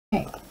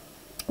Okay,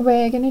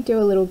 we're going to do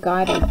a little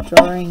guided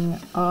drawing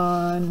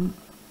on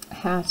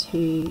how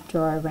to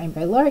draw a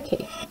rainbow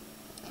lorikeet.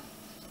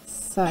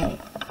 So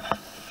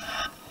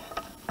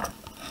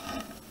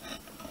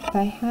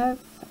they have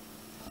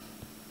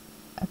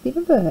a bit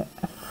of a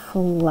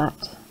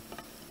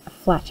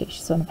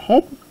flattish sort of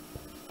head,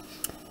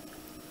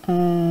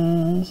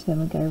 and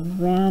then we go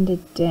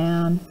rounded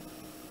down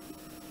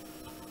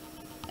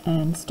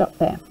and stop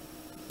there.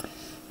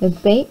 The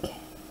beak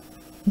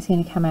is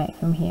going to come out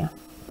from here.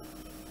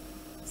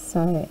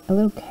 So a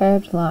little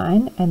curved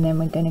line, and then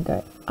we're going to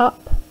go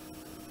up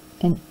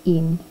and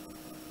in,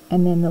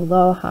 and then the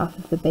lower half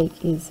of the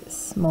beak is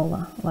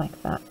smaller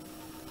like that.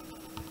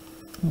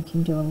 We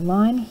can do a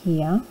line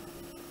here.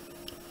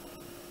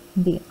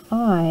 The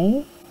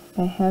eye,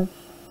 they have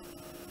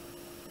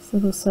this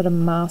little sort of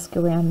mask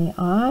around the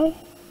eye,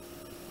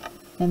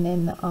 and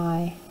then the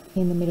eye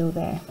in the middle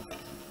there.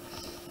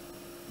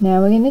 Now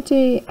we're going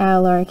to do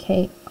our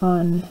lorikeet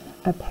on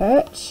a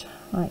perch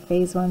like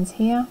these ones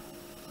here.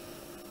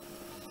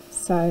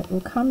 So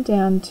we'll come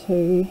down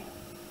to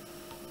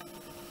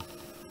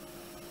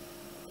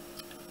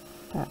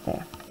about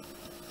there,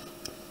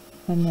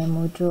 and then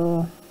we'll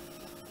draw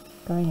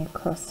going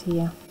across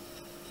here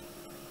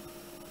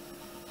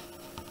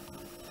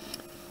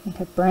like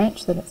a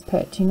branch that it's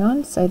perching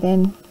on. So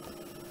then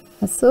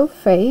its little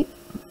feet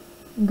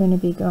are going to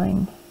be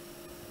going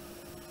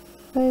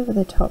over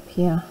the top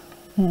here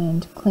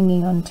and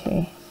clinging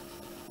onto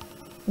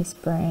this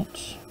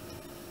branch.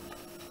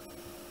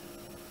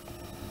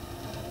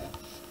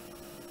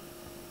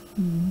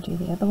 And do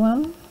the other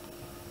one.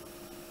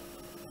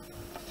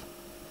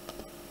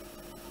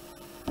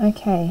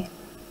 Okay,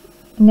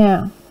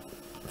 now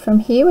from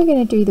here we're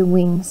going to do the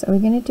wing. So we're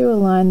going to do a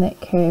line that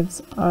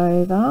curves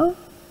over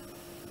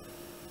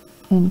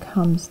and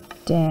comes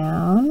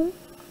down,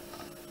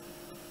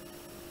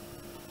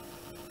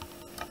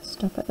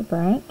 stop at the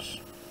branch,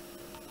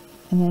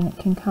 and then it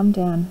can come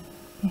down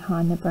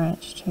behind the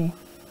branch to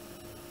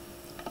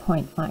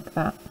point like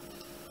that.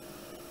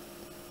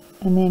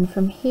 And then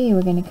from here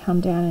we're going to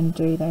come down and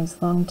do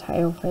those long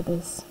tail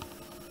feathers.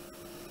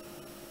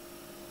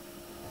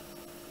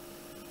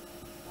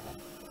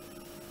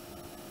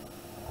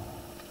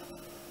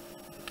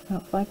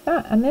 Up like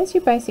that, and there's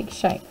your basic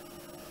shape.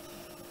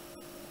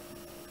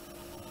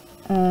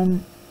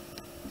 And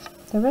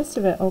the rest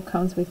of it all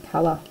comes with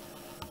colour.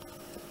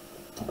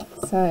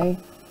 So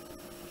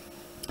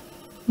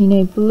you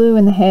need blue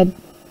in the head,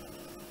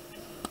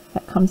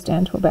 that comes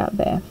down to about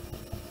there.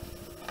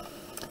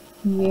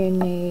 You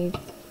need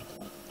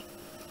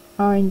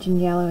orange and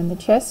yellow in the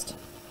chest,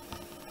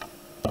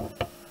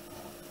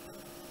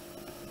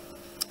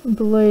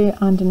 blue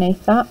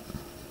underneath that,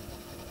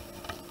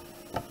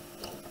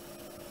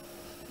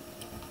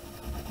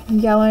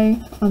 yellow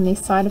on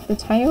this side of the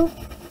tail,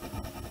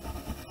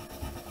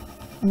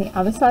 and the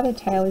other side of the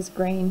tail is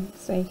green,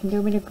 so you can do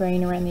a bit of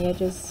green around the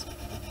edges.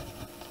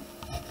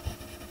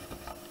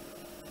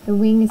 The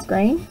wing is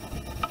green,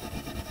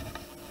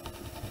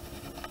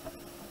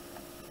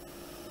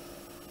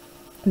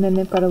 and then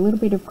they've got a little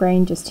bit of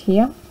green just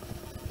here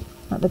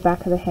at the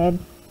back of the head,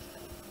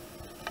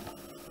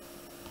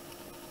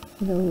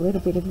 with a little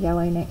bit of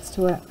yellow next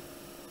to it,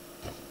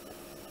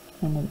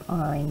 and an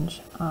orange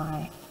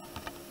eye.